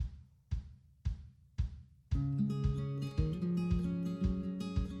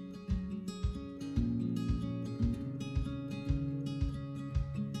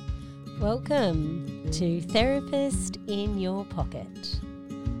Welcome to Therapist in Your Pocket,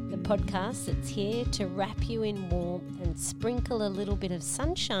 the podcast that's here to wrap you in warmth and sprinkle a little bit of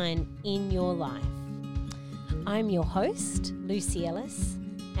sunshine in your life. I'm your host, Lucy Ellis,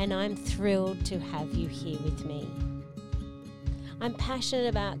 and I'm thrilled to have you here with me. I'm passionate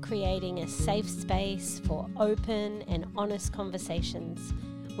about creating a safe space for open and honest conversations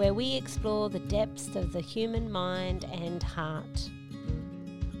where we explore the depths of the human mind and heart.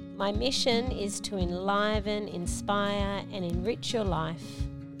 My mission is to enliven, inspire, and enrich your life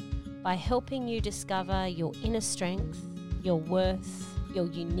by helping you discover your inner strength, your worth, your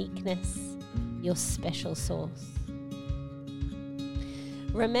uniqueness, your special source.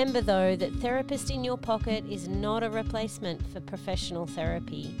 Remember, though, that Therapist in Your Pocket is not a replacement for professional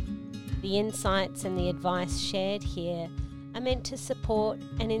therapy. The insights and the advice shared here are meant to support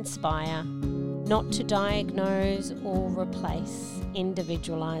and inspire, not to diagnose or replace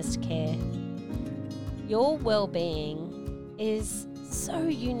individualized care. Your well-being is so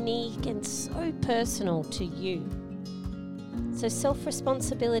unique and so personal to you. So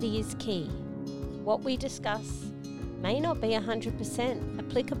self-responsibility is key. What we discuss may not be 100%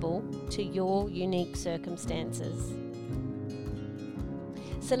 applicable to your unique circumstances.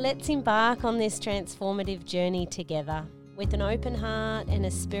 So let's embark on this transformative journey together with an open heart and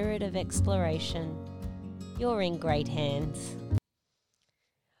a spirit of exploration. You're in great hands.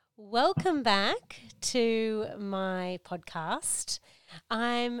 Welcome back to my podcast.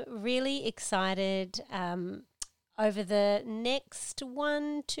 I'm really excited over the next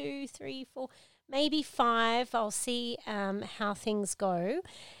 1, 2, 3, 4, maybe 5, I'll see how things go,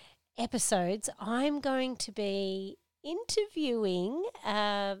 episodes. I'm going to be interviewing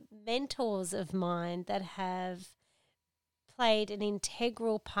mentors of mine that have played an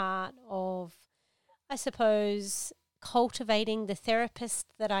integral part of, I suppose, cultivating the therapist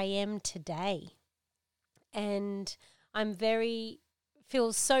that I am today. And I'm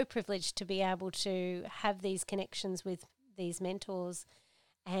feel so privileged to be able to have these connections with these mentors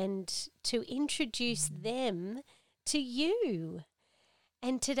and to introduce them to you.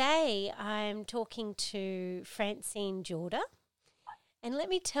 And today I'm talking to Francine Jorda. And let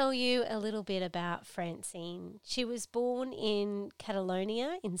me tell you a little bit about Francine. She was born in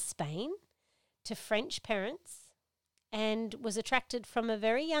Catalonia in Spain to French parents and was attracted from a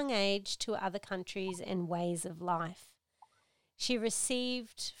very young age to other countries and ways of life. She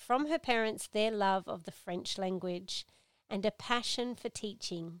received from her parents their love of the French language and a passion for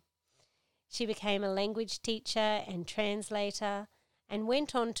teaching. She became a language teacher and translator and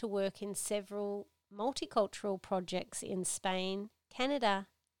went on to work in several multicultural projects in Spain, Canada,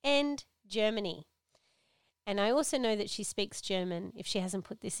 and Germany. And I also know that she speaks German, if she hasn't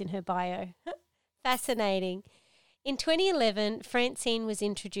put this in her bio. Fascinating. In 2011, Francine was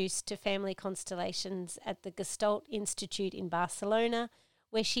introduced to family constellations at the Gestalt Institute in Barcelona,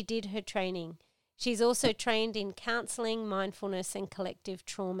 where she did her training. She's also trained in counselling, mindfulness, and collective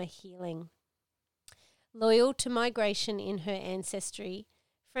trauma healing. Loyal to migration in her ancestry,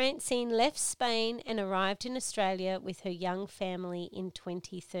 Francine left Spain and arrived in Australia with her young family in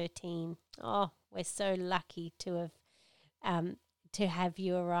 2013. Oh, we're so lucky to have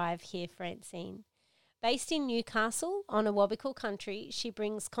you arrive here, Francine. Based in Newcastle on Awabakal country, she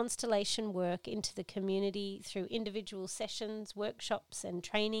brings constellation work into the community through individual sessions, workshops and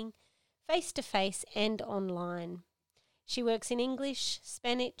training, face-to-face and online. She works in English,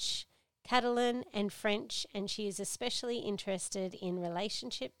 Spanish, Catalan and French, and she is especially interested in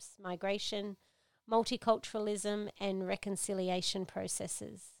relationships, migration, multiculturalism and reconciliation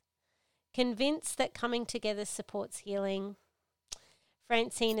processes. Convinced that coming together supports healing,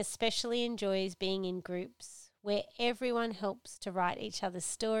 Francine especially enjoys being in groups where everyone helps to write each other's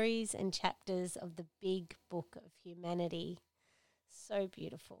stories and chapters of the big book of humanity. So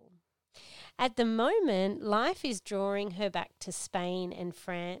beautiful. At the moment, life is drawing her back to Spain and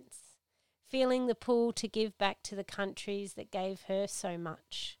France, feeling the pull to give back to the countries that gave her so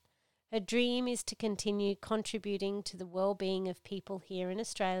much. Her dream is to continue contributing to the well-being of people here in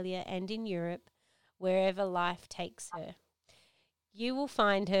Australia and in Europe, wherever life takes her. You will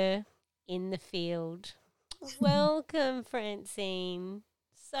find her in the field. Welcome, Francine.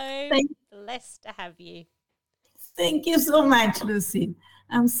 So blessed to have you. Thank you so much, Lucy.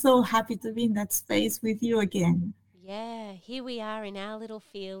 I'm so happy to be in that space with you again. Yeah, here we are in our little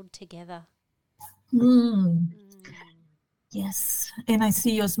field together. Yes, and I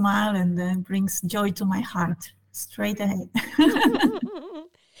see your smile and it brings joy to my heart. Straight ahead.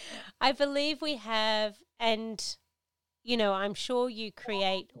 I believe we have, and I'm sure you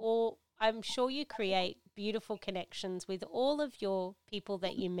create beautiful connections with all of your people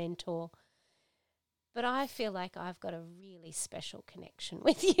that you mentor. But I feel like I've got a really special connection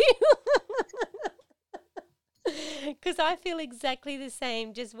with you. Because I feel exactly the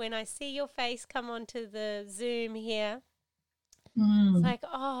same. Just when I see your face come onto the Zoom here, it's like,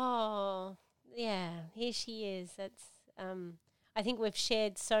 oh, yeah, here she is. That's I think we've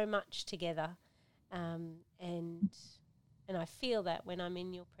shared so much together, and I feel that when I'm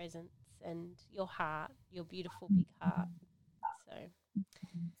in your presence and your heart, your beautiful big heart. So,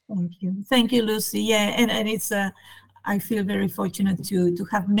 thank you, Lucy. Yeah, and it's I feel very fortunate to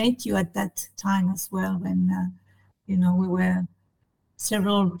have met you at that time as well, when we were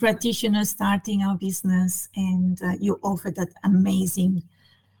several practitioners starting our business, and you offered that amazing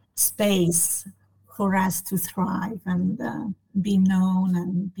space for us to thrive and be known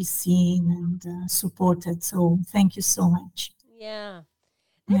and be seen and supported. So thank you so much. yeah.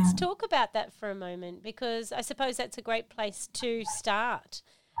 Yeah. Let's talk about that for a moment, because I suppose that's a great place to start,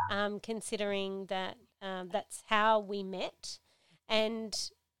 considering that that's how we met. And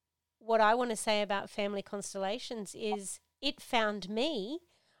what I want to say about Family Constellations is it found me.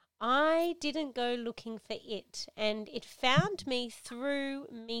 I didn't go looking for it, and it found me through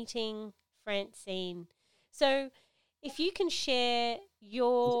meeting Francine. So if you can share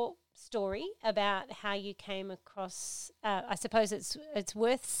your story about how you came across, I suppose it's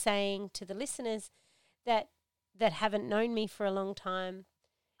worth saying to the listeners that haven't known me for a long time,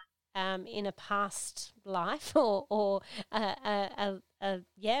 in a past life, or in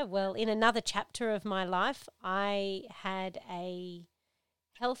another chapter of my life, I had a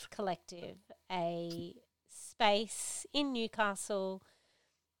health collective, a space in Newcastle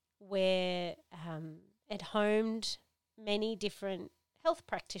where it homed many different health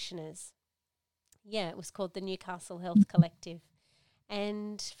practitioners. Yeah, it was called the Newcastle Health Collective.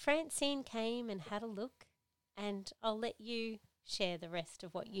 And Francine came and had a look, and I'll let you share the rest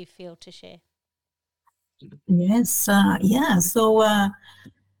of what you feel to share. Yes, yeah. So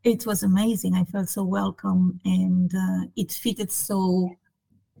it was amazing. I felt so welcome, and it fitted so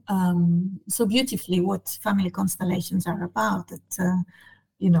beautifully what family constellations are about. That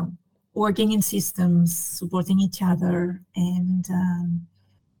working in systems, supporting each other, and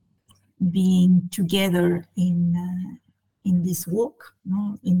being together in this walk,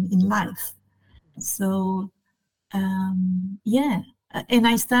 in life. So yeah, and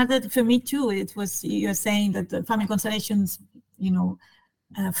I started, for me too, it was, you're saying that the family constellations,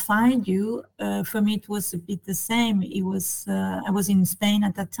 find you. For me, it was a bit the same. It was I was in Spain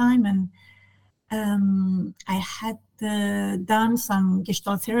at that time, and I had done some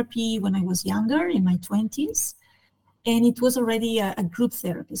Gestalt therapy when I was younger, in my 20s, and it was already a group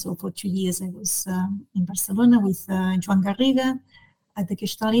therapy. So for 2 years, I was in Barcelona with Joan Garriga at the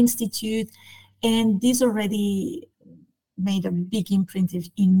Gestalt Institute, and this already made a big imprint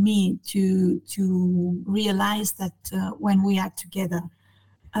in me to realize that when we are together,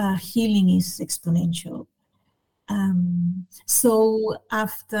 healing is exponential. So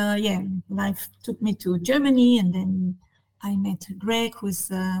after, life took me to Germany, and then I met Greg, who's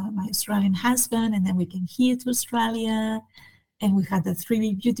my Australian husband, and then we came here to Australia, and we had the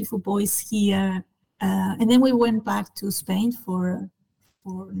 3 beautiful boys here. And then we went back to Spain for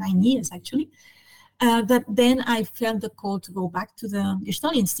 9 years, actually. But then I felt the call to go back to the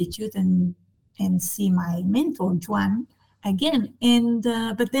Gestalt Institute and see my mentor, Juan, again. And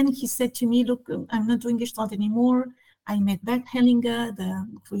but then he said to me, look, I'm not doing Gestalt anymore. I met Bert Hellinger, the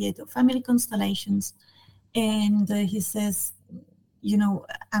creator of Family Constellations. And he says,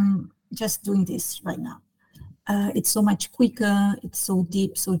 I'm just doing this right now. It's so much quicker. It's so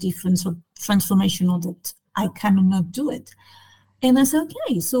deep, so different, so transformational that I cannot do it. And I said,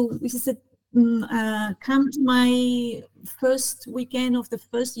 okay. So he said, come to my first weekend of the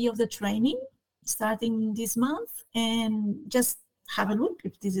first year of the training, starting this month, and just have a look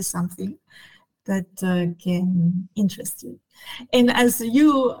if this is something that can interest you. And as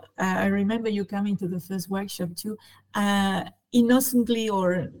you, I remember you coming to the first workshop too, innocently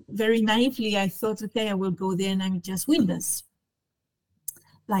or very naively, I thought, okay, I will go there and I'm just witness,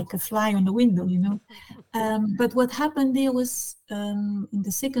 like a fly on the window, But what happened there was, in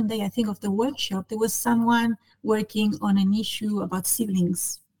the second day, I think, of the workshop, there was someone working on an issue about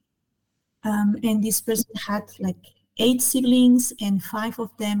siblings. And this person had like 8 siblings, and 5 of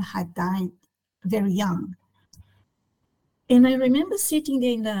them had died very young. And I remember sitting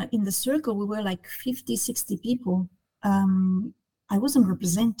there in the circle. We were like 50, 60 people. I wasn't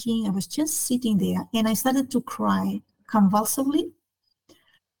representing. I was just sitting there, and I started to cry convulsively.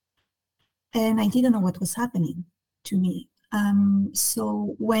 And I didn't know what was happening to me.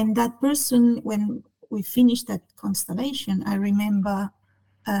 So when that person, when we finished that constellation, I remember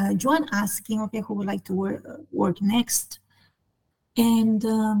Joan asking, okay, who would like to work next? And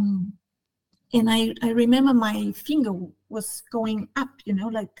I remember my finger was going up,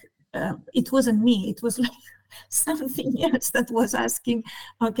 like it wasn't me. It was like something else that was asking,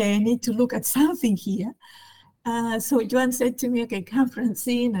 okay, I need to look at something here. So Joan said to me, okay, come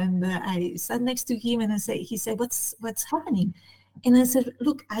Francine. And I sat next to him and he said, what's happening? And I said,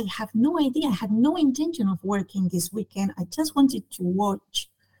 look, I have no idea. I had no intention of working this weekend. I just wanted to watch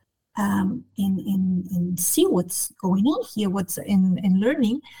and see what's going on here, what's in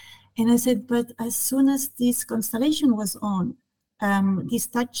learning. And I said, but as soon as this constellation was on, this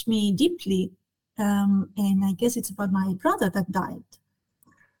touched me deeply. And I guess it's about my brother that died.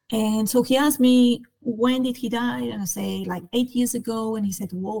 And so he asked me, when did he die? And I say, like 8 years ago. And he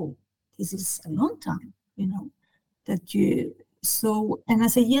said, whoa, this is a long time, that you. So, and I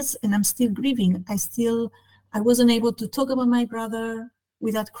said, yes, and I'm still grieving. I wasn't able to talk about my brother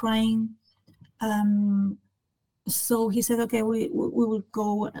without crying. So he said, okay, we will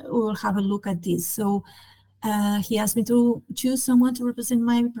go, we will have a look at this. So he asked me to choose someone to represent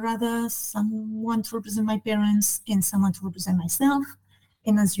my brother, someone to represent my parents, and someone to represent myself.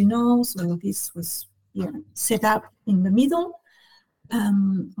 And as you know, so this was set up in the middle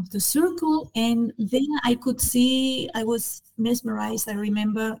of the circle. And then I could see, I was mesmerized. I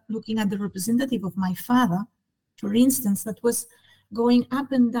remember looking at the representative of my father, for instance, that was going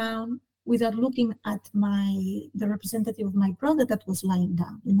up and down without looking at the representative of my brother that was lying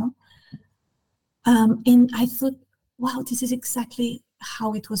down, And I thought, wow, this is exactly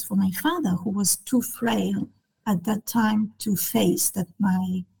how it was for my father, who was too frail at that time to face that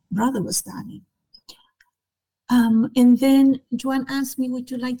my brother was dying. And then Joan asked me, would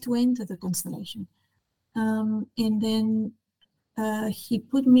you like to enter the constellation? And then he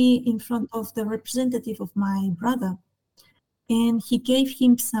put me in front of the representative of my brother, and he gave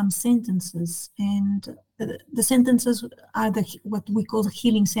him some sentences. And the sentences are what we call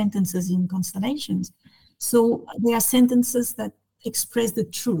healing sentences in constellations. So they are sentences that express the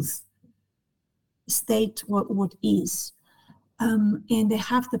truth, state what is. And they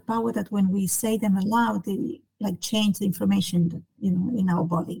have the power that when we say them aloud, they like change the information that, in our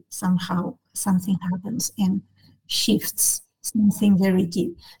body. Somehow something happens and shifts something very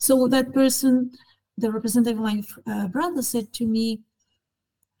deep. So that person, the representative of my brother, said to me,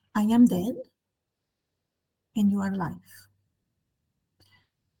 I am dead and you are alive.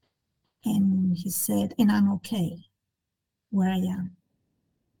 And he said, and I'm okay where I am.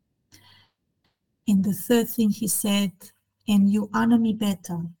 And the third thing he said, and you honor me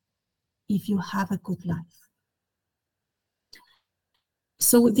better if you have a good life.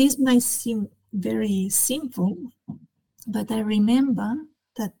 So this might seem very simple, but I remember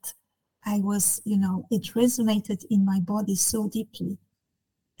that I was, it resonated in my body so deeply.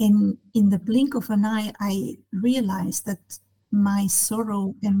 And in the blink of an eye, I realized that my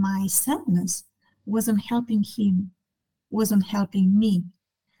sorrow and my sadness wasn't helping him, wasn't helping me,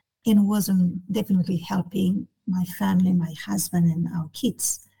 and wasn't definitely helping my family, my husband, and our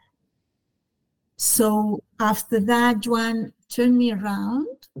kids. So after that, Joan turned me around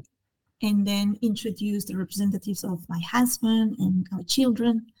and then introduced the representatives of my husband and our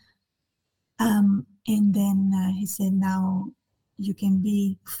children. And then he said, now you can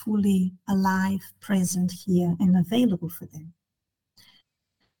be fully alive, present here, and available for them.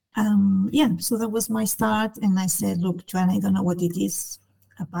 So that was my start. And I said, look, Joan, I don't know what it is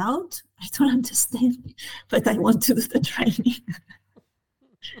about. I don't understand, but I want to do the training.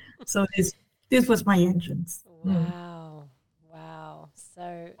 So this was my entrance. Wow. Wow.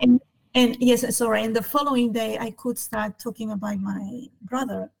 So... And yes, sorry, and the following day I could start talking about my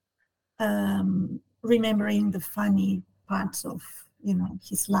brother, remembering the funny parts of,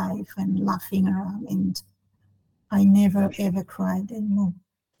 his life and laughing around, and I never ever cried anymore.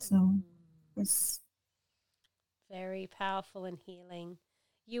 So it's very powerful and healing.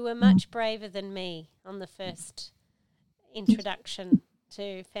 You were much braver than me on the first introduction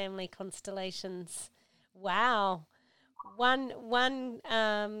to family constellations. Wow. One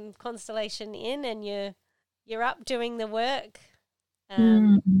constellation in and you're up doing the work.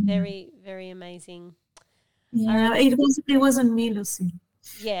 Very, very amazing. Yeah, it wasn't me, Lucy.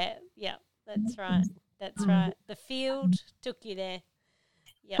 Yeah, that's right. That's right. The field took you there.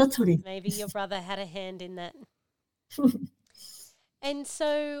 Yeah, totally. Maybe your brother had a hand in that. And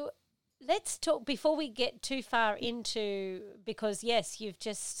so let's talk before we get too far into, because yes, you've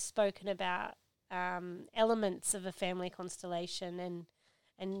just spoken about elements of a family constellation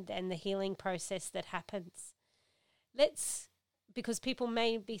and the healing process that happens. Let's because people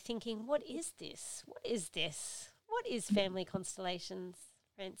may be thinking, what is this? What is this? What is family constellations,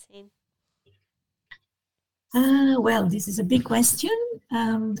 Francine? Well, this is a big question.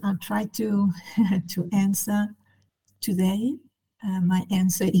 I'll try to to answer today. My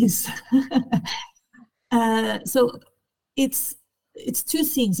answer is so it's two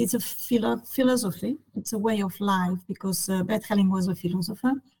things. It's a philosophy. It's a way of life because Beth Helling was a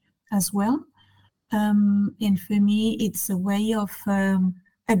philosopher as well. And for me, it's a way of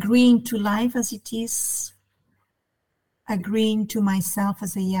agreeing to life as it is, agreeing to myself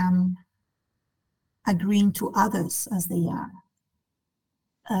as I am, agreeing to others as they are,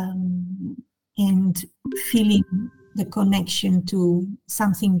 and feeling the connection to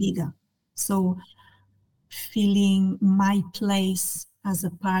something bigger. So feeling my place as a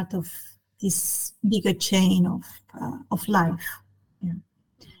part of this bigger chain of life. Yeah.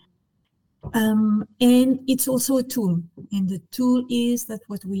 And it's also a tool. And the tool is that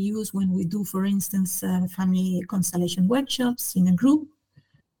what we use when we do, for instance, family constellation workshops in a group.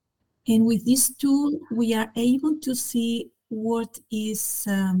 And with this tool, we are able to see what is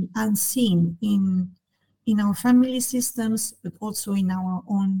unseen in our family systems, but also in our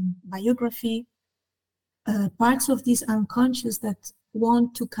own biography, parts of this unconscious that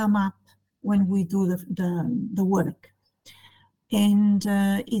want to come up when we do the work. And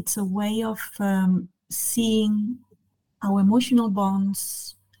it's a way of seeing our emotional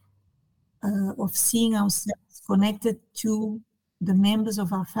bonds, of seeing ourselves connected to the members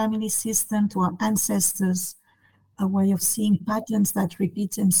of our family system, to our ancestors, a way of seeing patterns that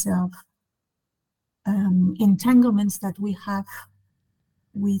repeat themselves, entanglements that we have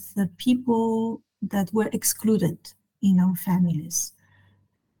with the people that were excluded in our families.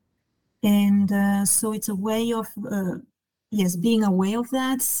 And so it's a way of, yes, being aware of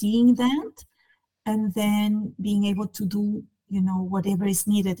that, seeing that, and then being able to do, whatever is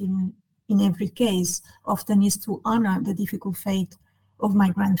needed in every case. Often is to honor the difficult fate of my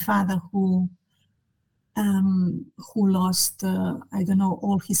grandfather who lost, I don't know,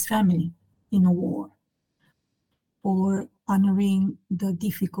 all his family in a war, or honoring the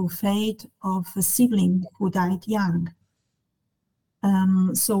difficult fate of a sibling who died young.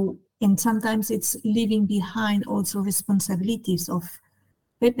 And sometimes it's leaving behind also responsibilities of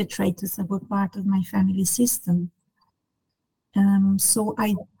perpetrators that were part of my family system. So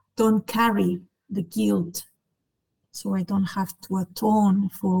I don't carry the guilt, so I don't have to atone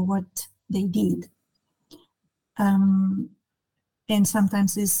for what they did. And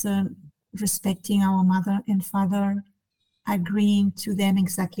sometimes it's respecting our mother and father, agreeing to them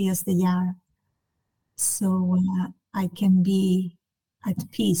exactly as they are. So I can be at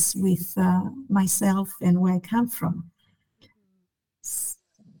peace with myself and where I come from.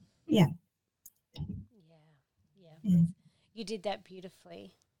 Yeah. Yeah. You did that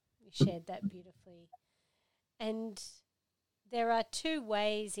beautifully. You shared that beautifully. And there are two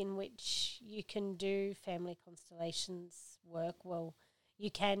ways in which you can do family constellations work. Well,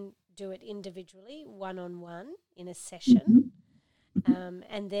 you can do it individually, one-on-one in a session.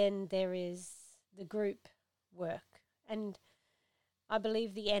 And then there is the group work. And I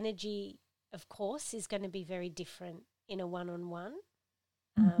believe the energy, of course, is going to be very different in a one-on-one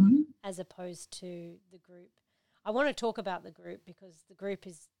as opposed to the group. I want to talk about the group because the group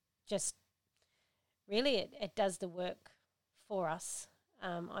is just really, it does the work for us,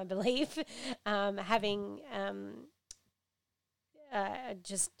 I believe. Having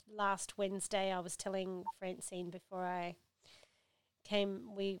just last Wednesday, I was telling Francine before I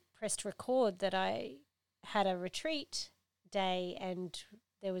came, we pressed record, that I had a retreat day and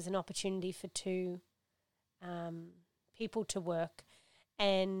there was an opportunity for two people to work.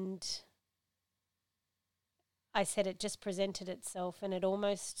 And I said it just presented itself and it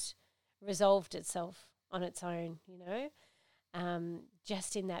almost resolved itself on its own,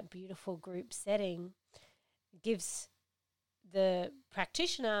 just in that beautiful group setting. Gives the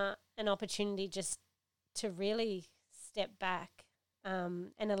practitioner an opportunity just to really step back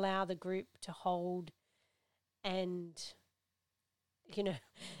and allow the group to hold and,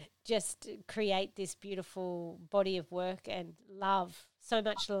 just create this beautiful body of work and love. So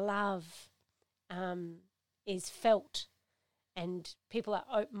much love is felt and people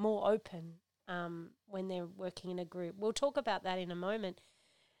are more open when they're working in a group. We'll talk about that in a moment.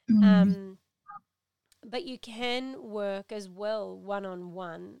 But you can work as well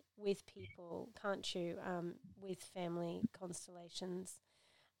one-on-one with people, can't you, with family constellations.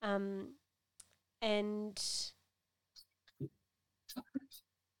 And,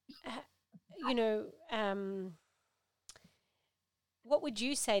 what would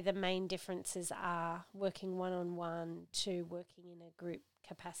you say the main differences are working one-on-one to working in a group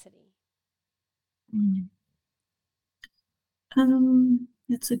capacity?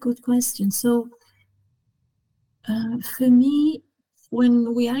 That's a good question. So for me,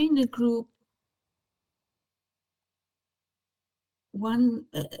 when we are in a group,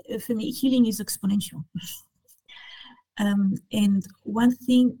 for me, healing is exponential. And one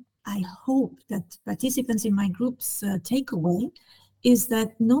thing I hope that participants in my groups take away is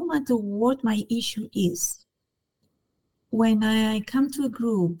that no matter what my issue is, when I come to a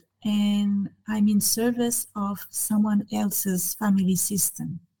group and I'm in service of someone else's family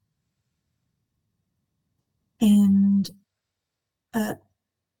system, and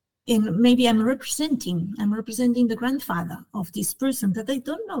maybe I'm representing the grandfather of this person that I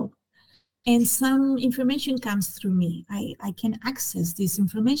don't know, and some information comes through me. I can access this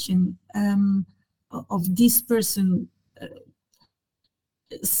information of this person.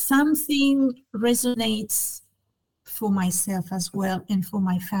 Something resonates for myself as well and for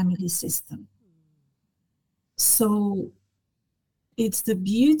my family system. So it's the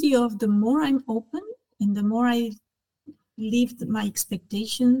beauty of the more I'm open and the more I leave my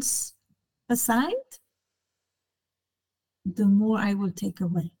expectations aside, the more I will take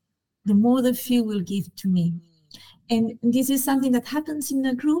away, the more the field will give to me. And this is something that happens in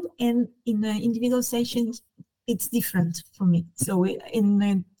a group, and in an individual session, it's different for me. So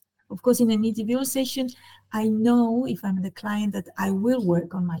of course, in an individual session, I know if I'm the client that I will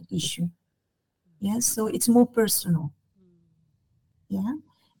work on my issue. Yeah, so it's more personal. Yeah.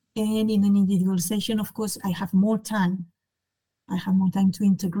 And in an individual session, of course, I have more time. I have more time to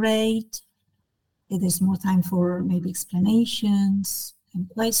integrate. There's more time for maybe explanations and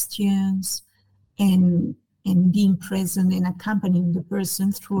questions, and being present and accompanying the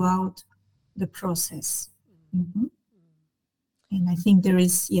person throughout the process. Mm-hmm. And I think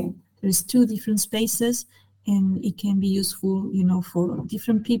there's two different spaces, and it can be useful, for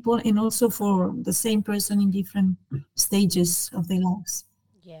different people and also for the same person in different stages of their lives.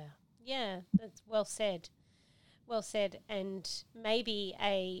 Yeah, that's well said. Well said. And maybe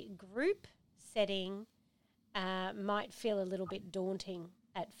a group setting might feel a little bit daunting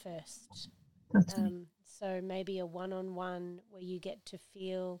at first. So maybe a one-on-one where you get to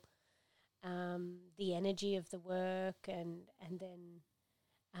feel the energy of the work, and then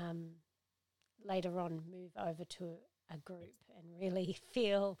later on move over to a group and really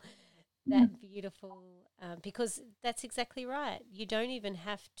feel that beautiful, because that's exactly right. You don't even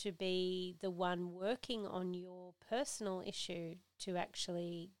have to be the one working on your personal issue to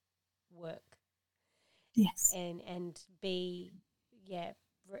actually work. Yes. And be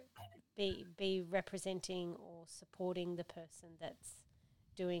representing or supporting the person that's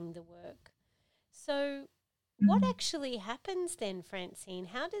doing the work. So what actually happens then, Francine?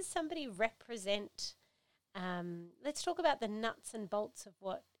 How does somebody represent, let's talk about the nuts and bolts of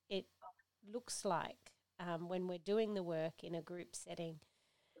what it looks like when we're doing the work in a group setting.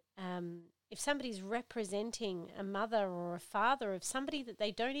 If somebody's representing a mother or a father of somebody that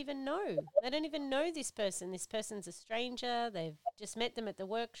they don't even know, they don't even know this person's a stranger, they've just met them at the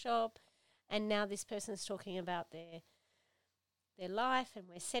workshop, and now this person's talking about their life, and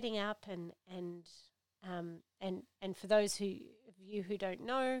we're setting up, and for those of you who don't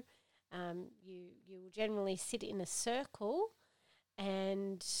know, you will generally sit in a circle,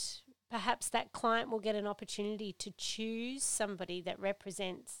 and perhaps that client will get an opportunity to choose somebody that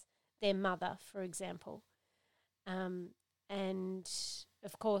represents their mother, for example. And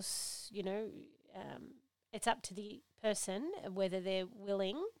of course, it's up to the person whether they're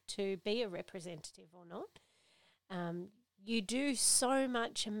willing to be a representative or not. You do so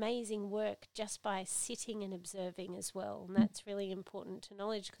much amazing work just by sitting and observing as well. And that's really important to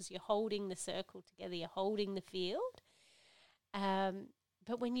knowledge, because you're holding the circle together, you're holding the field.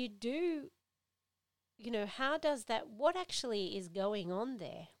 But when you do, how does that, what actually is going on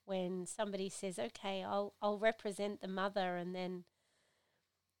there when somebody says, okay, I'll represent the mother, and then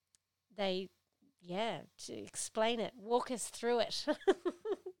they, to explain it, walk us through it.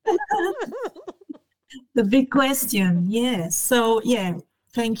 The big question, yes. So,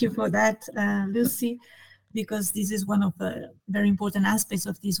 thank you for that, Lucy, because this is one of the very important aspects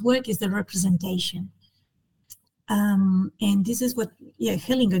of this work, is the representation. And this is what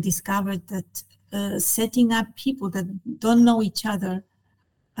Hellinger discovered, that setting up people that don't know each other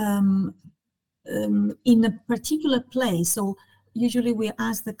in a particular place. So usually we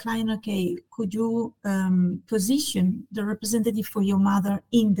ask the client, okay, could you position the representative for your mother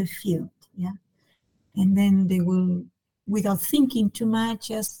in the field? Yeah. And then they will, without thinking too much,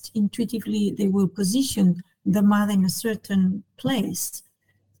 just intuitively, they will position the mother in a certain place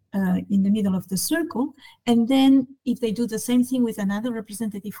in the middle of the circle. And then if they do the same thing with another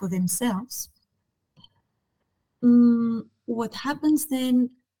representative for themselves, what happens then,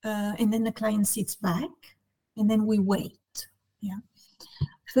 and then the client sits back and then we wait. Yeah.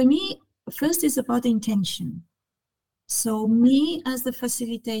 For me, first is about intention. So me as the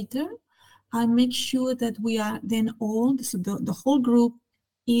facilitator, I make sure that we are then all, so the whole group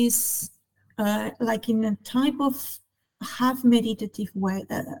is like in a type of half meditative way,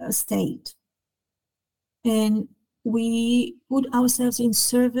 state. And we put ourselves in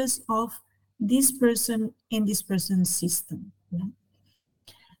service of this person and this person's system. Yeah?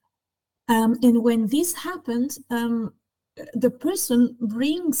 And when this happens, the person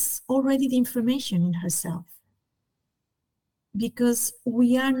brings already the information in herself, because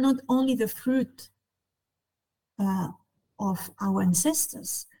we are not only the fruit of our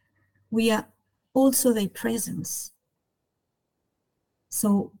ancestors, we are also their presence.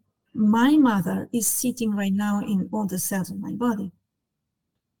 So my mother is sitting right now in all the cells of my body.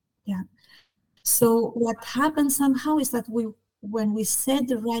 Yeah. So what happens somehow is that when we set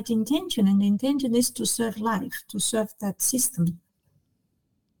the right intention, and the intention is to serve life, to serve that system,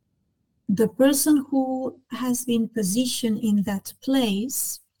 the person who has been positioned in that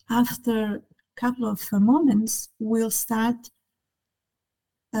place, after a couple of moments, will start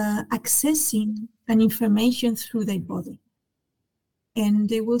accessing an information through their body. And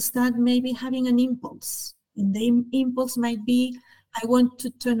they will start maybe having an impulse. And the impulse might be, I want to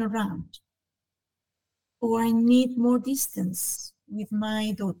turn around, or I need more distance with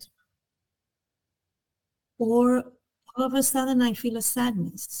my daughter, or all of a sudden I feel a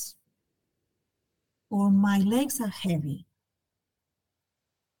sadness, or my legs are heavy.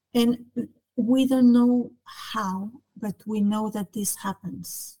 And we don't know how, but we know that this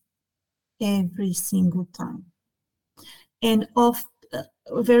happens every single time. And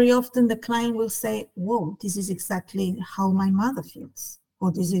very often the client will say, whoa, this is exactly how my mother feels,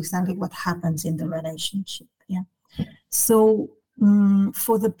 or this is exactly what happens in the relationship. Yeah. So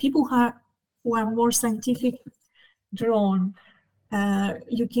for the people who are more scientific drawn,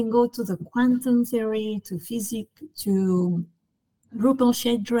 you can go to the quantum theory, to physics, to Rupert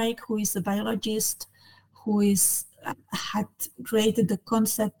Sheldrake, who is a biologist, who had created the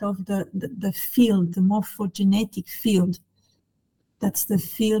concept of the field, the morphogenetic field. That's the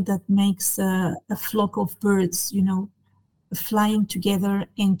field that makes a flock of birds, flying together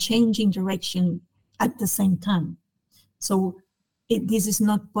and changing direction at the same time. So this is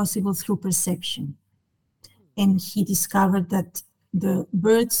not possible through perception. And he discovered that the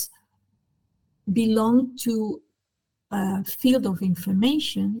birds belong to a field of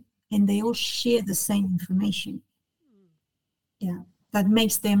information, and they all share the same information. Yeah, that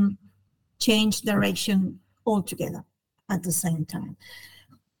makes them change direction altogether at the same time.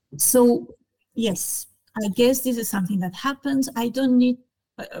 So yes, I guess this is something that happens. I don't need,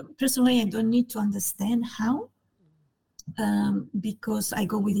 personally, I don't need to understand how, because I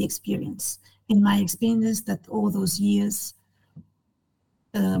go with the experience. In my experience, that all those years,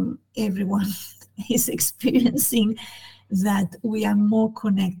 everyone is experiencing that we are more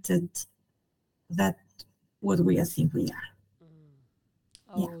connected than what we think we are.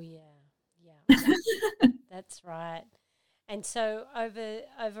 Oh yeah. That's right. And so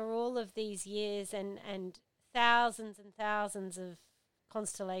over all of these years and thousands of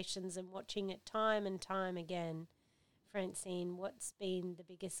constellations, and watching it time and time again, Francine, what's been the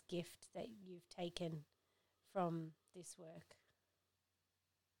biggest gift that you've taken from this work?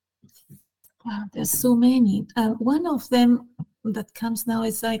 Wow, there's so many. One of them that comes now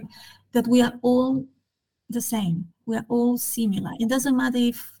is like that we are all the same. We are all similar. It doesn't matter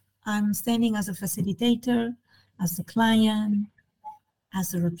if I'm standing as a facilitator, as a client,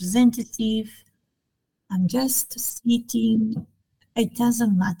 as a representative. I'm just sitting. It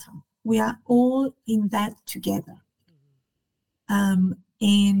doesn't matter. We are all in that together.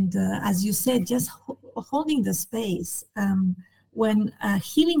 And as you said, just holding the space. When a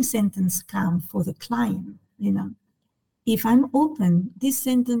healing sentence comes for the client, if I'm open, this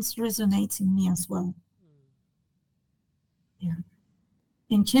sentence resonates in me as well. Yeah.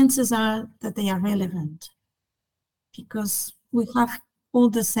 And chances are that they are relevant, because we have all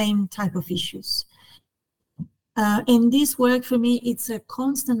the same type of issues. And this work for me, it's a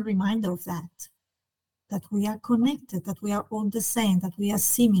constant reminder of that we are connected, that we are all the same, that we are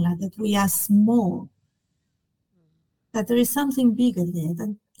similar, that we are small, that there is something bigger there,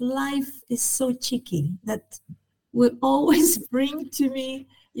 that life is so cheeky, that will always bring to me,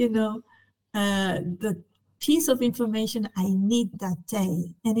 the piece of information I need that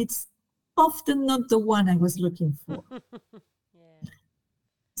day. And it's often not the one I was looking for. Yeah.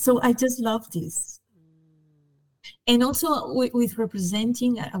 So I just love this. And also with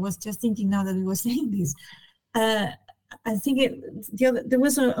representing, I was just thinking now that we were saying this, uh, I think there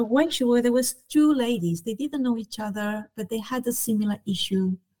was a workshop where there was two ladies. They didn't know each other, but they had a similar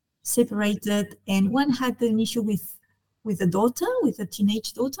issue, separated, and one had an issue with a daughter, with a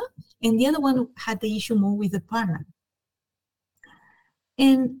teenage daughter, and the other one had the issue more with a partner.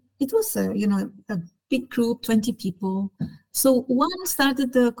 And it was a big group, 20 people. So one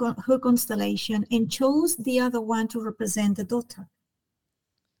started her constellation and chose the other one to represent the daughter.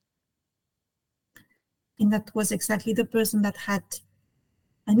 And that was exactly the person that had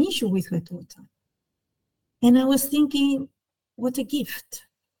an issue with her daughter. And I was thinking, what a gift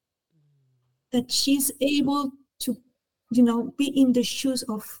that she's able to, be in the shoes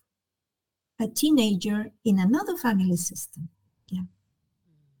of a teenager in another family system. Yeah.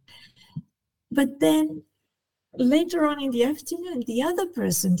 But then later on in the afternoon, the other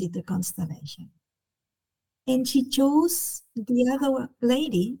person did the constellation. And she chose the other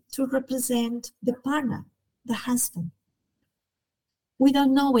lady to represent the partner, the husband, without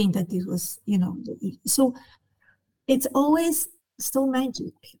knowing that it was, so it's always so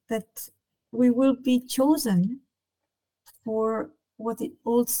magic that we will be chosen for what is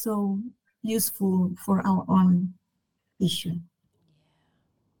also useful for our own issue.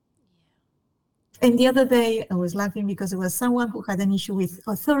 And the other day I was laughing because it was someone who had an issue with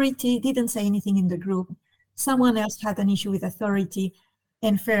authority, didn't say anything in the group. Someone else had an issue with authority,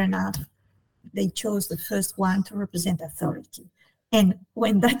 and fair enough, they chose the first one to represent authority. And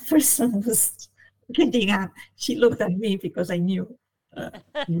when that person was getting up, she looked at me because I knew.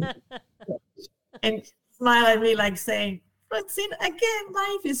 And smiled at me like saying, Francine, again,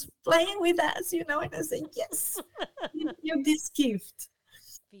 life is playing with us, and I said, yes, you're this gift.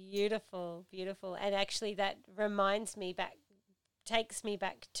 Beautiful, beautiful. And actually that takes me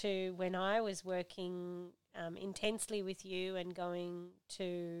back to when I was working intensely with you and going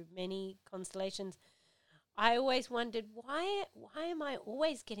to many constellations. I always wondered, why am I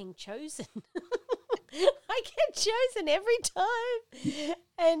always getting chosen? I get chosen every time.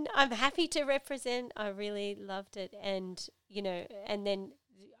 And I'm happy to represent. I really loved it. And, and then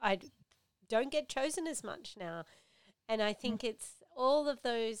I don't get chosen as much now. And I think it's all of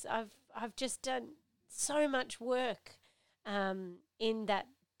those. I've just done so much work in that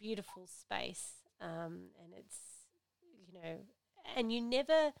beautiful space. And it's, and you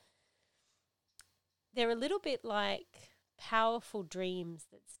never, they're a little bit like powerful dreams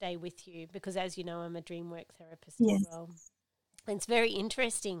that stay with you because, as you know, I'm a dream work therapist as well. And it's very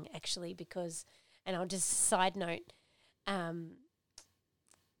interesting, actually, because, and I'll just side note,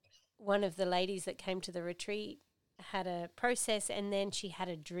 one of the ladies that came to the retreat had a process and then she had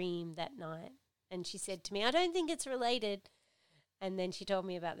a dream that night. And she said to me, I don't think it's related. And then she told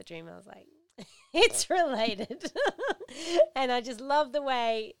me about the dream. I was like, it's related. And I just love the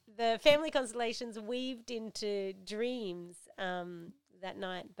way the family constellations weaved into dreams that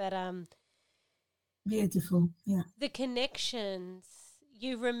night. But beautiful, yeah. The connections,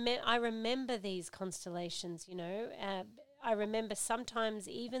 I remember these constellations, I remember sometimes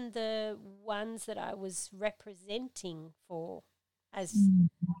even the ones that I was representing for as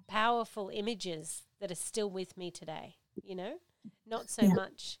powerful images that are still with me today, not so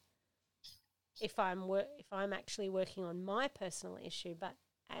much if I'm actually working on my personal issue, but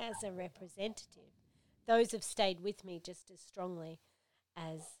as a representative, those have stayed with me just as strongly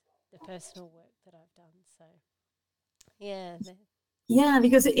as the personal work that I've done. So, yeah. Yeah,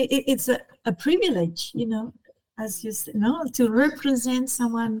 because it's a privilege, as you say, to represent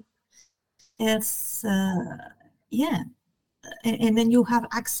someone else. And then you have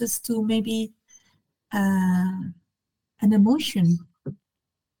access to maybe an emotion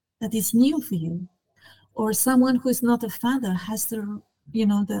that is new for you, or someone who is not a father has the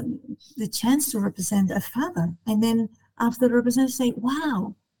chance to represent a father, and then after represent, say,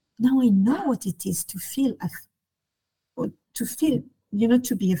 wow, now I know what it is to feel to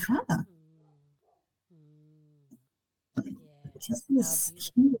be a father. Yeah, how beautiful.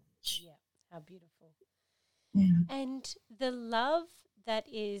 Yeah, how beautiful. Yeah. And the love that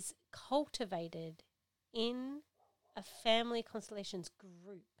is cultivated in a family constellations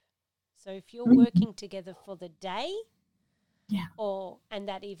group. So if you're working together for the day, and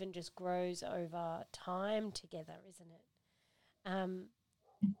that even just grows over time together, isn't it?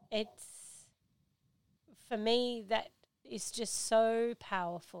 It's, for me, that is just so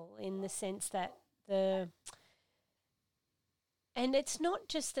powerful in the sense that and it's not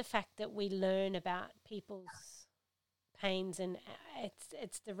just the fact that we learn about people's pains, and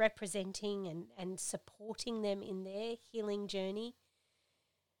it's the representing and supporting them in their healing journey.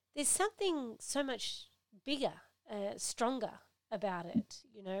 There's something so much bigger, stronger about it.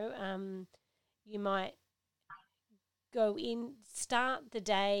 You might go in, start the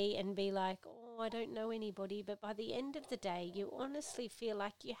day and be like, oh, I don't know anybody, but by the end of the day, you honestly feel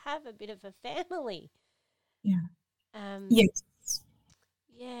like you have a bit of a family. Yeah. Um, Yes.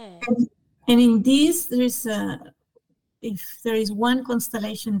 yeah. And in this, if there is one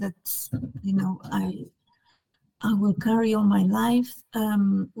constellation that I will carry on my life,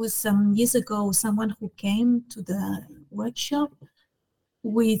 was some years ago someone who came to the workshop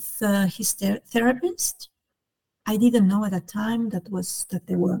with his therapist. I didn't know at that time that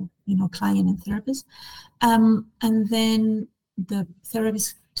they were client and therapist. And then the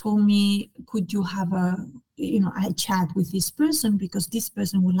therapist told me, could you have a chat with this person, because this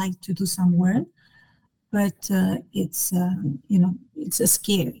person would like to do some work, but it's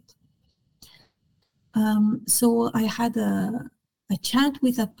scary. So I had a chat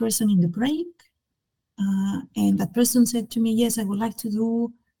with that person in the break, and that person said to me, yes, I would like to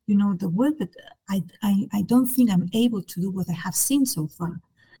do the work, but I don't think I'm able to do what I have seen so far.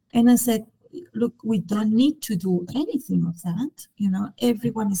 And I said, look, we don't need to do anything of that.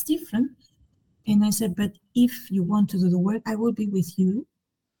 Everyone is different. And I said, but if you want to do the work, I will be with you.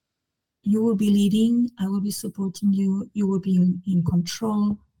 You will be leading. I will be supporting you. You will be in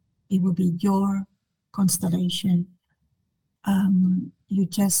control. It will be your constellation. You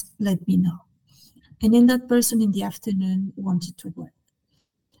just let me know. And then that person in the afternoon wanted to work.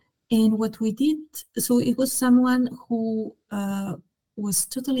 And what we did, so it was someone who was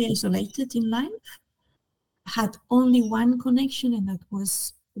totally isolated in life, had only one connection, and that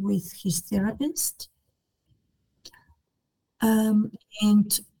was with his therapist,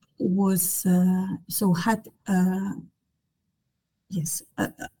 and was had yes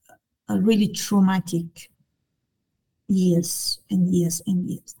a really traumatic years and years and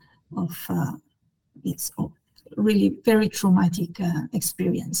years of of really very traumatic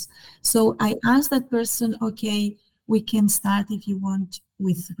experience. So I asked that person, okay, we can start if you want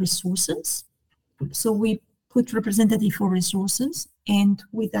with resources. So we put representative for resources, and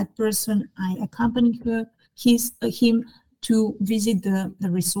with that person, I accompanied him to visit the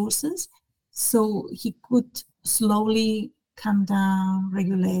resources, so he could slowly calm down,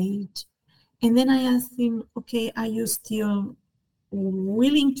 regulate. And then I asked him, okay, are you still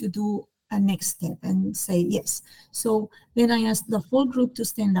willing to do a next step, and say yes? So then I asked the whole group to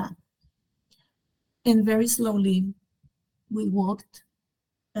stand up, and very slowly we walked,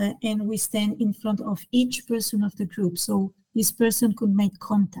 and we stand in front of each person of the group, so this person could make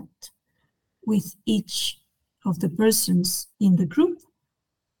contact with each of the persons in the group.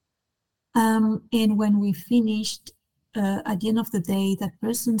 And when we finished, at the end of the day, that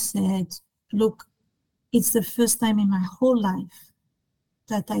person said, look, it's the first time in my whole life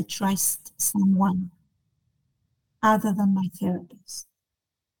that I trust someone other than my therapist.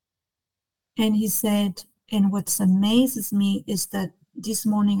 And he said, and what amazes me is that this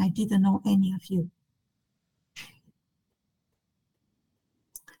morning I didn't know any of you.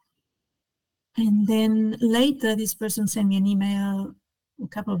 And then later, this person sent me an email, a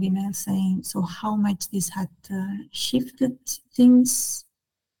couple of emails saying, so how much this had shifted things.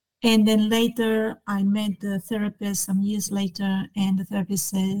 And then later, I met the therapist some years later, and the therapist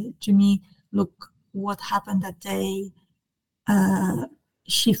said to me, look, what happened that day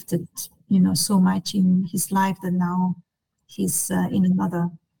shifted, so much in his life that now he's in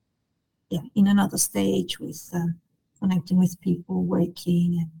another stage with connecting with people,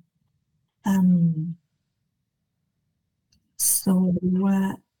 working. And so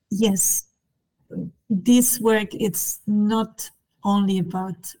yes, this work, it's not only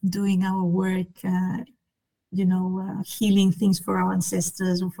about doing our work, healing things for our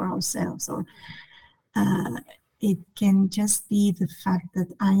ancestors or for ourselves, or it can just be the fact that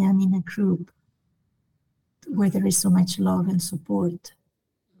I am in a group where there is so much love and support,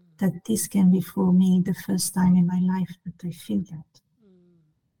 that this can be for me the first time in my life that I feel that.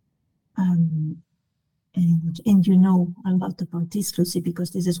 And you know a lot about this, Lucy,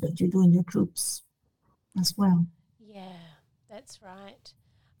 because this is what you do in your groups as well. Yeah, that's right.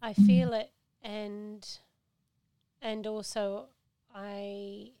 I feel it, and also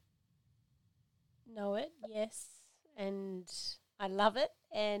I know it, yes, and I love it,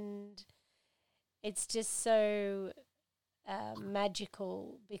 and it's just so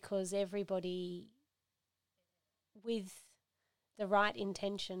magical, because everybody with the right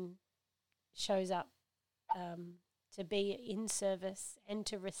intention shows up to be in service and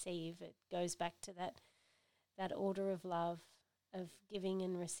to receive. It goes back to that that order of love, of giving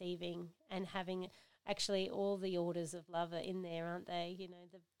and receiving, and having actually all the orders of love are in there, aren't they? You know,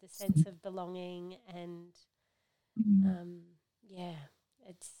 the sense of belonging and Mm. um, yeah,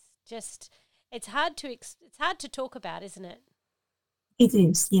 it's just it's hard to it's hard to talk about, isn't it? It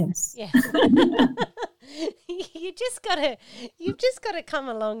is, yes. Yeah. You've just gotta come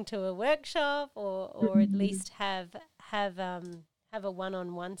along to a workshop or at Mm. least have a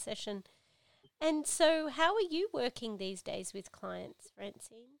one-on-one session. And so how are you working these days with clients,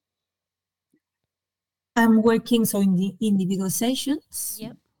 Francine? I'm working so in the individual sessions,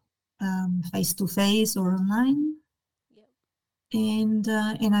 Yep. face to face or online, Yep.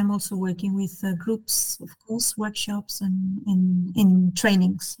 and I'm also working with groups, of course, workshops and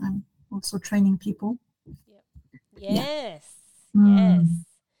trainings. I'm also training people. Yep. Yeah. Yes. Yes.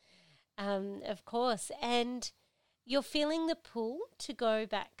 Mm. Of course. And you're feeling the pull to go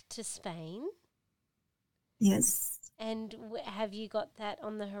back to Spain. Yes. And have you got that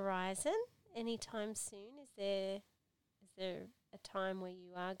on the horizon anytime soon? Is there a time where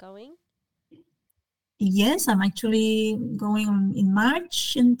you are going? Yes, I'm actually going on in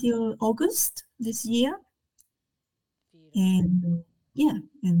March until August this year. Beautiful. And yeah,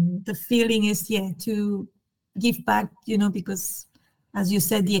 and the feeling is, yeah, to give back, because as you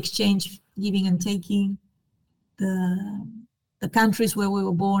said, the exchange, giving and taking, the the countries where we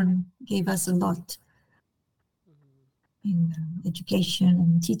were born gave us a lot Mm. in education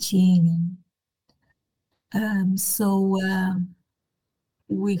and teaching. And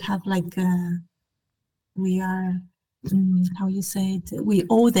we have like we are, how you say it, we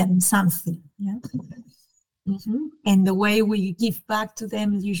owe them something. Yeah. And the way we give back to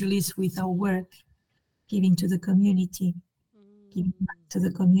them usually is with our work, giving to the community, giving back Mm. to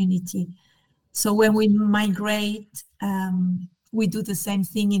the community. So when we migrate, we do the same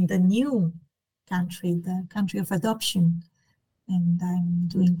thing in the new country, the country of adoption. And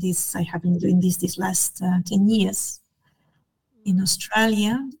I have been doing this last 10 years in Mm.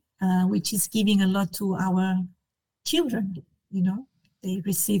 Australia, which is giving a lot to our children. They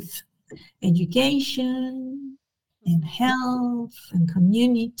receive education and Mm. health and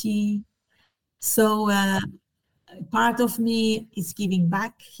community. So part of me is giving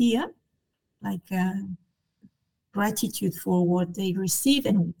back here, like gratitude for what they receive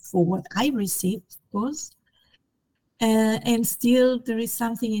and for what I received, of course. And still, there is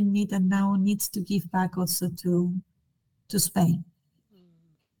something in me that now needs to give back also to Spain, Mm.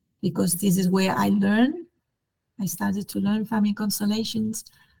 because this is where I learned. I started to learn farming constellations,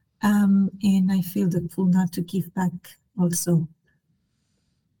 and I feel the pull now to give back also.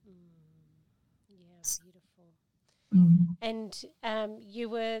 Mm. Yeah, beautiful. Mm. And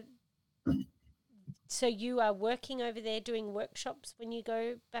you are working over there doing workshops when you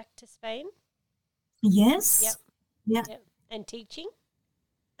go back to Spain? Yes, Yep. yeah, Yep. And teaching?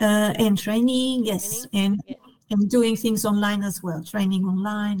 and training, yes, Training? Yeah. and doing things online as well, training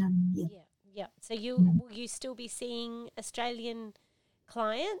online, and yeah. Yeah. Yeah. So Mm. will you still be seeing Australian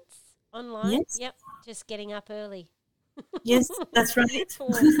clients online? Yes, Yep. Just getting up early. yes, that's right. Or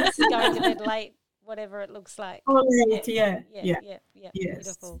going to bed late, whatever it looks like. All Yeah. right, yeah, Yeah. yeah, Yeah. Yeah. yes.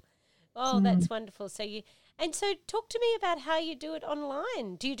 Beautiful. Oh, Mm. that's wonderful. So talk to me about how you do it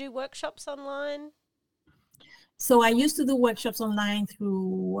online. Do you do workshops online? So I used to do workshops online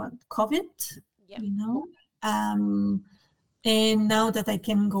through COVID, Yep. you know, um, and now that I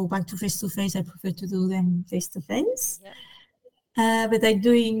can go back to face, I prefer to do them face to face. Yep. But I'm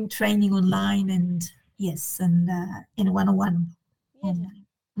doing training online and yes, and one-on-one Yeah. online.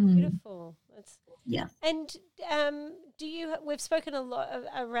 Mm, Beautiful. That's yeah. and do you? We've spoken a lot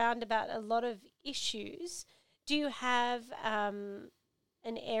around about a lot of issues. Do you have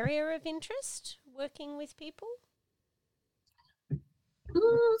an area of interest working with people?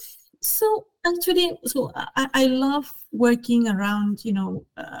 Mm, so actually, I love working around,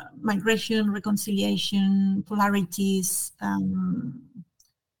 migration, reconciliation, polarities,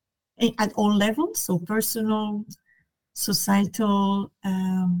 at all levels. So personal, societal,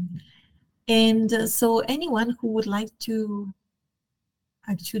 and so anyone who would like to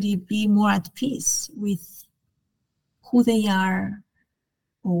actually be more at peace with who they are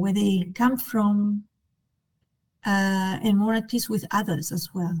or where they come from, and more at peace with others as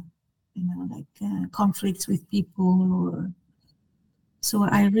well. Like conflicts with people. So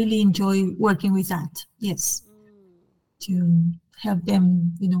I really enjoy working with that. Yes, Mm. to help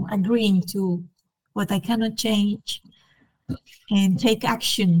them, agreeing to what I cannot change and take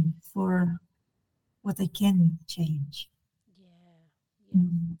action for what I can change. Yeah. Yeah.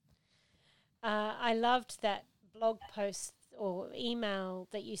 Mm. I loved that blog post or email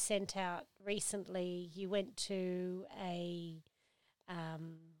that you sent out recently, you went to a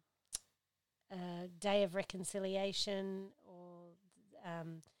day of reconciliation,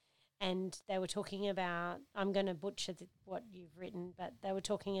 and they were talking about, I'm going to butcher what you've written, but they were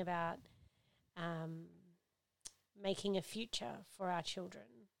talking about making a future for our children.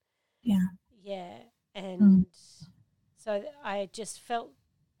 Yeah. Yeah. And so I just felt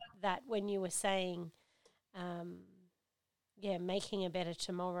that when you were saying, making a better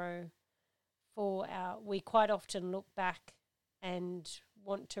tomorrow we quite often look back and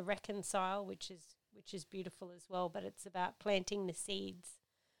want to reconcile, which is beautiful as well, but it's about planting the seeds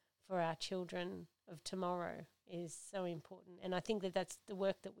for our children of tomorrow is so important. And I think that that's the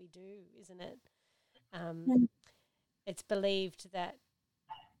work that we do, isn't it? It's believed that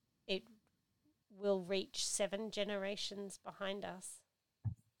it will reach 7 generations behind us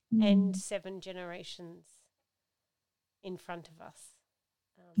and 7 generations in front of us,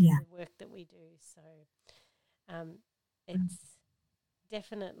 the work that we do. So it's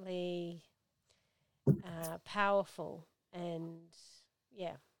definitely powerful, and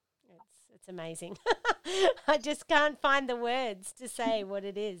it's amazing. I just can't find the words to say what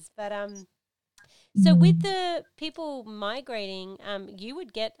it is, but so with the people migrating, you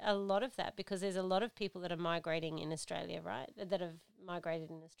would get a lot of that, because there's a lot of people that are migrating in Australia, right? That have migrated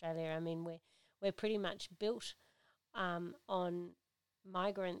in Australia. I mean, we're pretty much built on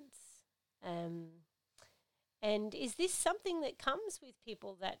migrants. And is this something that comes with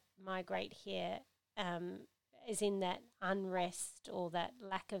people that migrate here, as in that unrest or that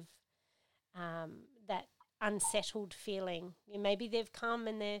lack of that unsettled feeling? Maybe they've come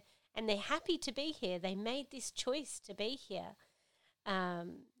and they're happy to be here. They made this choice to be here.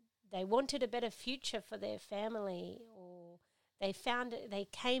 They wanted a better future for their family, or they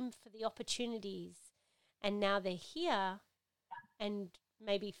came for the opportunities, and now they're here and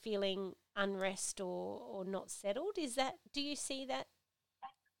maybe feeling unrest or not settled. Do you see that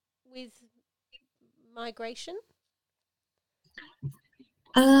with migration?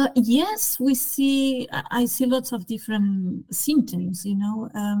 Yes, I see lots of different symptoms,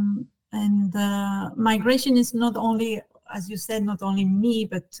 and migration is not only, as you said, not only me,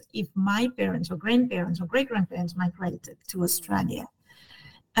 but if my parents or grandparents or great-grandparents migrated to Australia.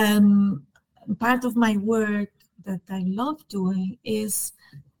 Part of my work that I love doing is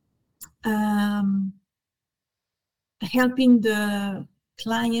helping the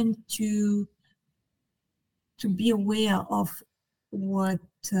client to be aware of what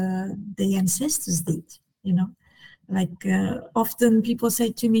the ancestors did, like often people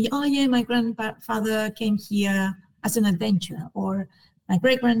say to me, oh yeah, my grandfather came here as an adventure, or my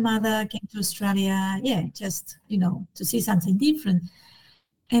great-grandmother came to Australia, just, to see something different.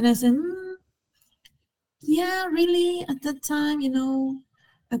 And I said, yeah, really, at that time,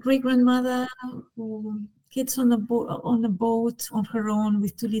 a great-grandmother who gets on a boat on her own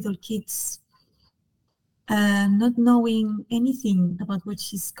with 2 little kids, not knowing anything about what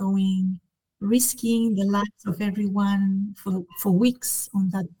she's going, risking the lives of everyone for weeks on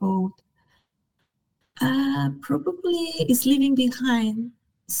that boat, probably is leaving behind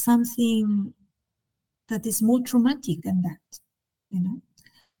something that is more traumatic than that,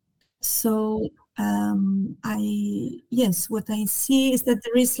 So what I see is that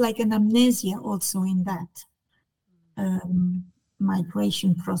there is like an amnesia also in that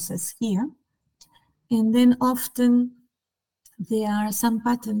migration process here. And then often there are some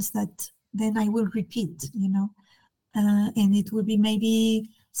patterns that then I will repeat, and it will be maybe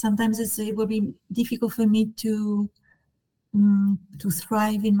sometimes it will be difficult for me to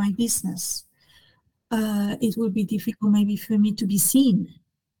thrive in my business. It will be difficult maybe for me to be seen,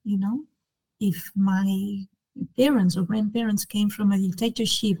 if my parents or grandparents came from a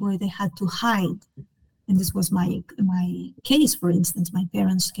dictatorship where they had to hide. And this was my case, for instance. My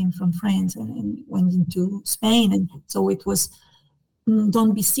parents came from France and went into Spain, and so it was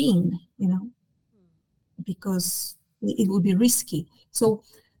don't be seen, because it would be risky. So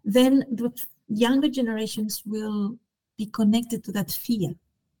then the younger generations will be connected to that fear,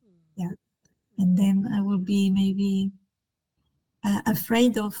 and then I will be maybe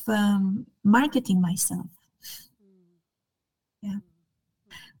afraid of marketing myself,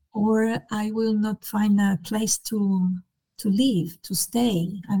 or I will not find a place to live, to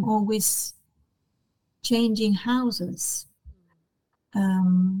stay. I'm always changing houses.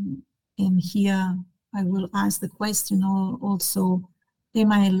 And here I will ask the question also,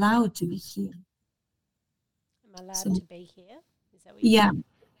 am I allowed to be here? Am I allowed to be here? Is that what you're saying?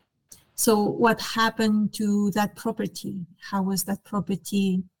 So what happened to that property? How was that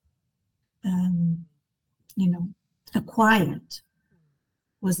property, acquired,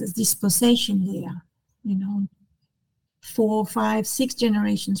 was this dispossession there, you know, 4, 5, 6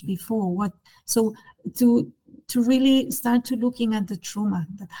 generations before. What so to really start to looking at the trauma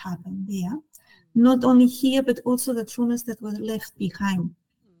that happened there, not only here but also the traumas that were left behind.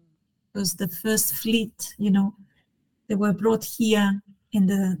 Because the first fleet, you know, they were brought here, and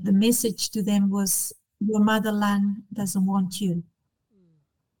the message to them was, your motherland doesn't want you.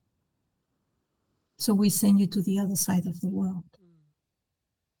 So we send you to the other side of the world.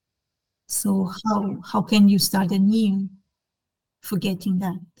 So how can you start anew, forgetting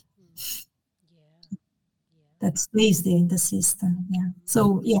that? That stays there in the system. Yeah.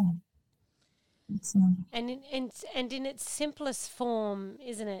 So yeah. And in its simplest form,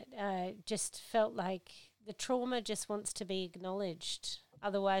 isn't it? Just felt like the trauma just wants to be acknowledged.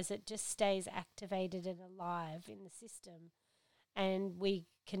 Otherwise, it just stays activated and alive in the system, and we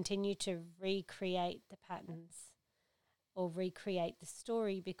continue to recreate the patterns or recreate the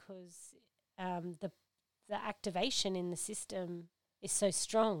story because the activation in the system is so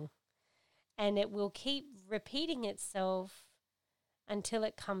strong, and it will keep repeating itself until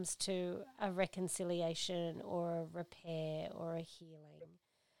it comes to a reconciliation or a repair or a healing.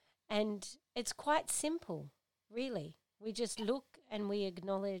 And it's quite simple, really. We just look and we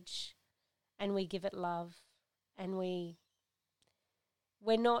acknowledge and we give it love, and we're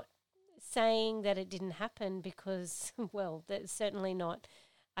not saying that it didn't happen because, well, that's certainly not.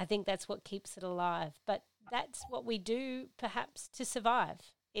 I think that's what keeps it alive. But that's what we do perhaps to survive,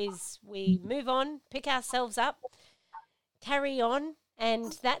 is we move on, pick ourselves up, carry on,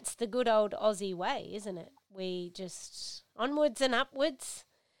 and that's the good old Aussie way, isn't it? We just onwards and upwards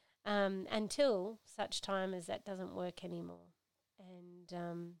until such time as that doesn't work anymore.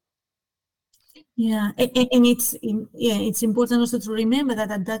 And yeah, and it's important also to remember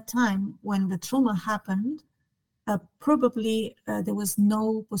that at that time when the trauma happened, probably there was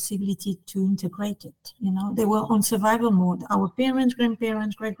no possibility to integrate it. You know, they were on survival mode. Our parents,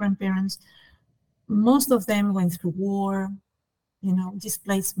 grandparents, great-grandparents, most of them went through war, you know,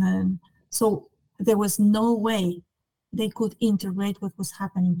 displacement. So there was no way they could integrate what was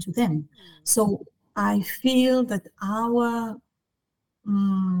happening to them. So I feel that our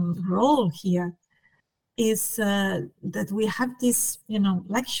role here is that we have this, you know,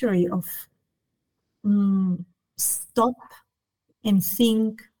 luxury of stop and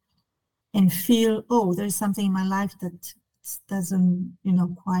think and feel, oh, there's something in my life that doesn't, you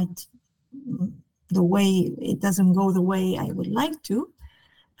know, quite the way, it doesn't go the way I would like to.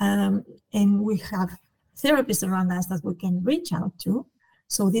 And we have therapists around us that we can reach out to.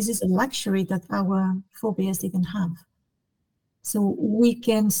 So this is a luxury that our forebears didn't have. So we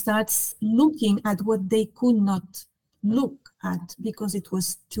can start looking at what they could not look at because it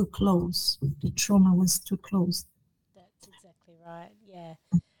was too close. The trauma was too close. that's exactly right, yeah.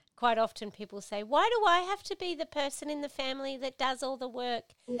 Quite often people say, why do I have to be the person in the family that does all the work?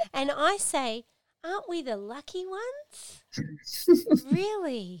 And I say, aren't we the lucky ones?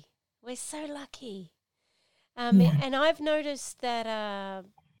 Really? We're so lucky. And I've noticed that,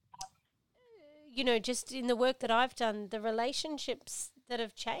 you know, just in the work that I've done, the relationships that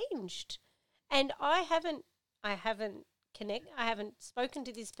have changed. And I haven't spoken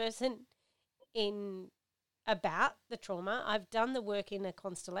to this person about the trauma. I've done the work in a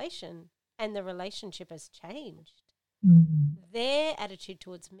constellation, and the relationship has changed. Their attitude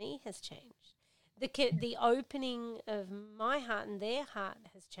towards me has changed. The opening of my heart and their heart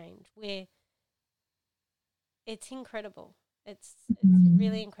has changed. Where it's incredible. It's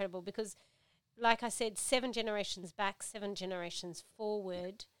really incredible because, like I said, 7 generations back, 7 generations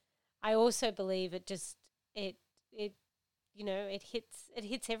forward. I also believe it you know, it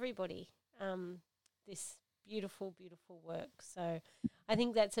hits everybody. This beautiful work. So I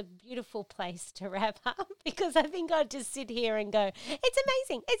think that's a beautiful place to wrap up, because I think I'd just sit here and go, it's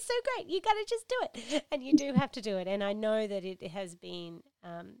amazing, it's so great, you got to just do it. And you do have to do it. And I know that it has been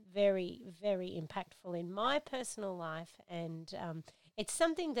very, very impactful in my personal life, and it's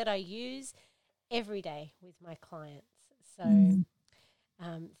something that I use every day with my clients. So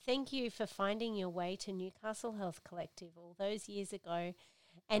thank you for finding your way to Newcastle Health Collective all those years ago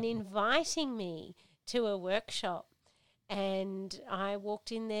and inviting me to a workshop. And I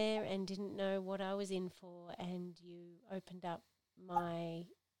walked in there and didn't know what I was in for, and you opened up my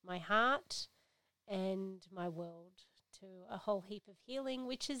heart and my world to a whole heap of healing,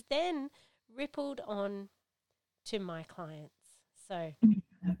 which has then rippled on to my clients. So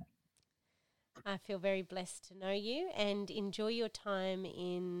I feel very blessed to know you, and enjoy your time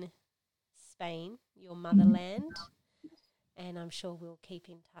in Spain, your motherland, and I'm sure we'll keep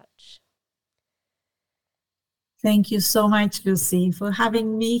in touch. Thank you so much, Lucy, for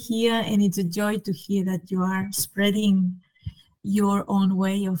having me here. And it's a joy to hear that you are spreading your own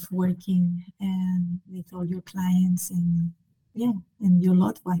way of working and with all your clients and and your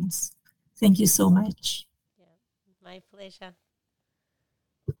loved ones. Thank you so much. Yeah, my pleasure.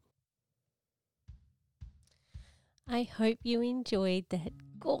 I hope you enjoyed that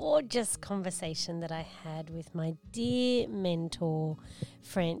gorgeous conversation that I had with my dear mentor,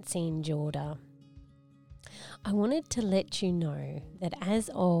 Francine Jorda. I wanted to let you know that as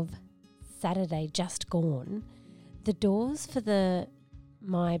of Saturday just gone, the doors for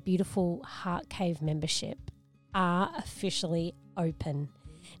my beautiful Heart Cave membership are officially open.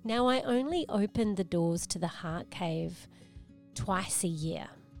 Now, I only open the doors to the Heart Cave twice a year.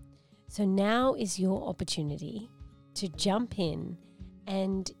 So now is your opportunity to jump in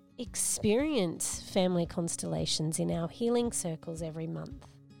and experience family constellations in our healing circles every month.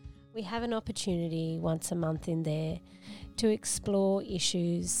 We have an opportunity once a month in there to explore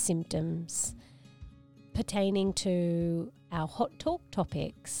issues, symptoms pertaining to our hot talk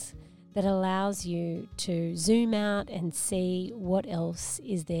topics that allows you to zoom out and see what else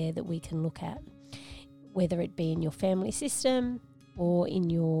is there that we can look at, whether it be in your family system or in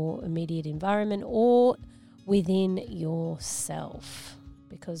your immediate environment or within yourself,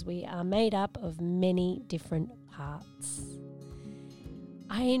 because we are made up of many different parts.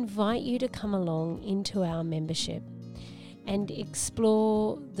 I invite you to come along into our membership and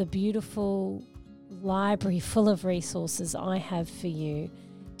explore the beautiful library full of resources I have for you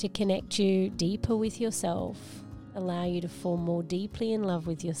to connect you deeper with yourself, allow you to fall more deeply in love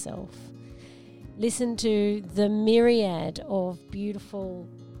with yourself. Listen to the myriad of beautiful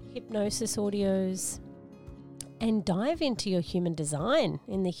hypnosis audios and dive into your human design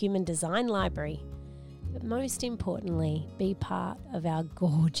in the Human Design Library. But most importantly, be part of our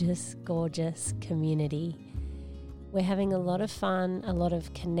gorgeous, gorgeous community. We're having a lot of fun, a lot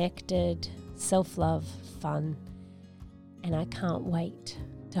of connected, self-love fun, and I can't wait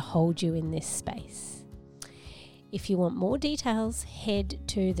to hold you in this space. If you want more details, head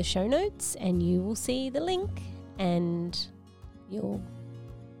to the show notes and you will see the link and you'll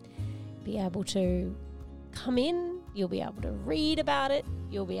be able to come in, you'll be able to read about it,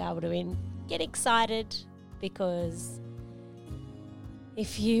 you'll be able to get excited, because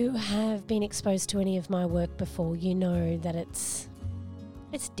if you have been exposed to any of my work before, you know that it's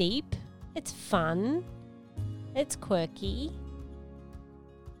deep, it's fun, it's quirky,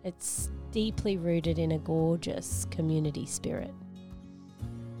 it's deeply rooted in a gorgeous community spirit.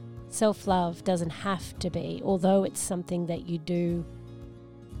 Self-love doesn't have to be, although it's something that you do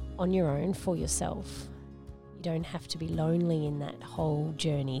on your own for yourself. You don't have to be lonely in that whole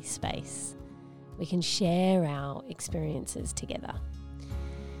journey space. We can share our experiences together,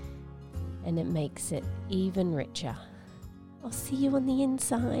 and it makes it even richer. I'll see you on the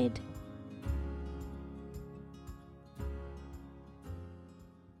inside.